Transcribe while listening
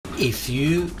If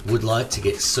you would like to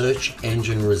get search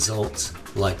engine results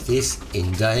like this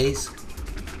in days,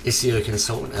 SEO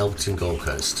Consultant Alberton Gold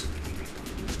Coast.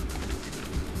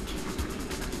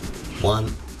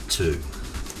 1, 2.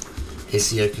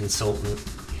 SEO Consultant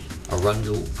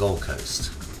Arundel Gold Coast.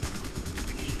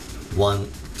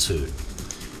 1, 2.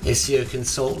 SEO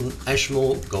Consultant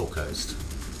Ashmore Gold Coast.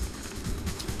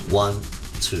 1,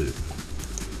 2.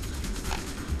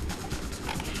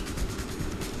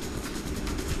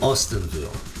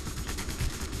 Austinville.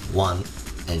 1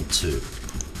 and 2.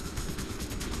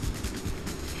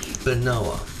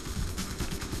 Benoa.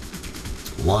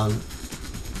 1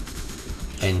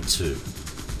 and 2.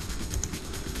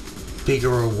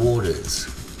 Bigger Waters.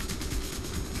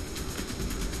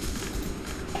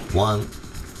 1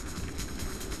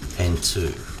 and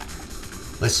 2.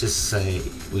 Let's just say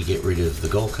we get rid of the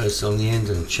Gold Coast on the end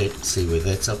and check, see where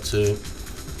that's up to.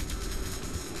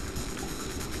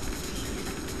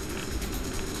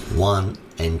 1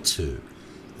 and 2.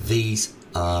 These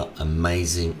are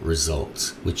amazing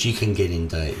results which you can get in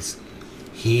days.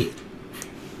 Here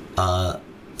are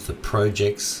the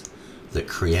projects that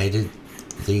created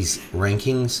these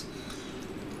rankings.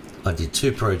 I did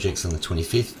 2 projects on the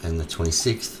 25th and the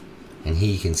 26th, and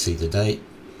here you can see the date.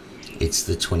 It's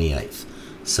the 28th.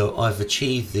 So I've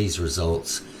achieved these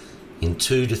results in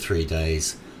 2 to 3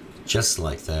 days, just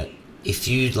like that. If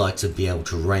you'd like to be able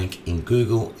to rank in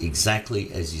Google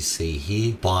exactly as you see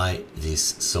here, buy this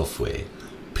software.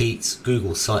 Pete's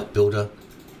Google Site Builder.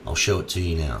 I'll show it to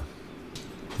you now.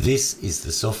 This is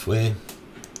the software.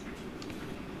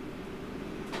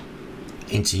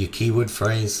 Enter your keyword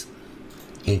phrase,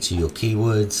 enter your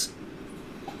keywords,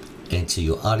 enter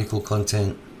your article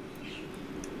content,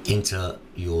 enter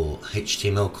your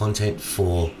HTML content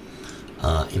for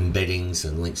embeddings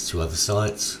and links to other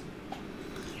sites.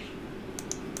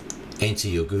 Enter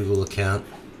your Google account,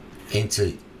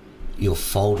 enter your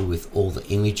folder with all the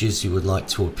images you would like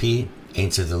to appear,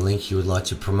 enter the link you would like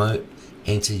to promote,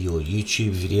 enter your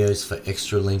YouTube videos for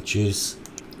extra link juice,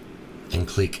 and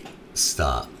click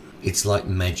start. It's like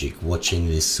magic watching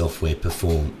this software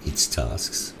perform its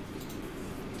tasks.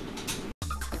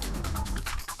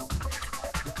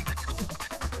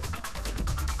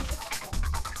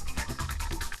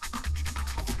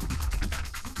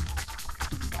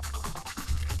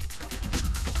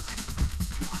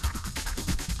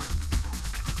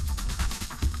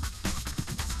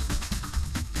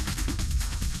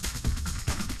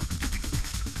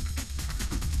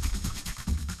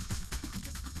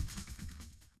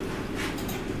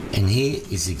 And here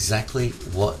is exactly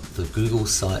what the Google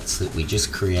sites that we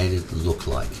just created look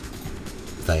like.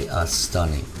 They are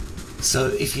stunning. So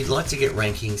if you'd like to get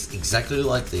rankings exactly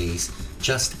like these,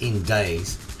 just in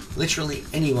days, literally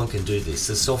anyone can do this.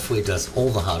 The software does all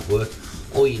the hard work.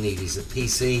 All you need is a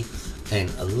PC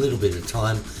and a little bit of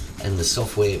time, and the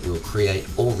software will create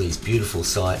all these beautiful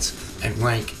sites and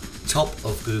rank top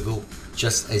of Google,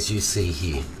 just as you see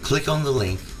here. Click on the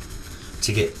link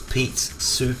to get Pete's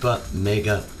super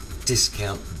mega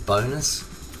discount bonus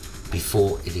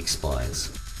before it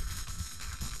expires.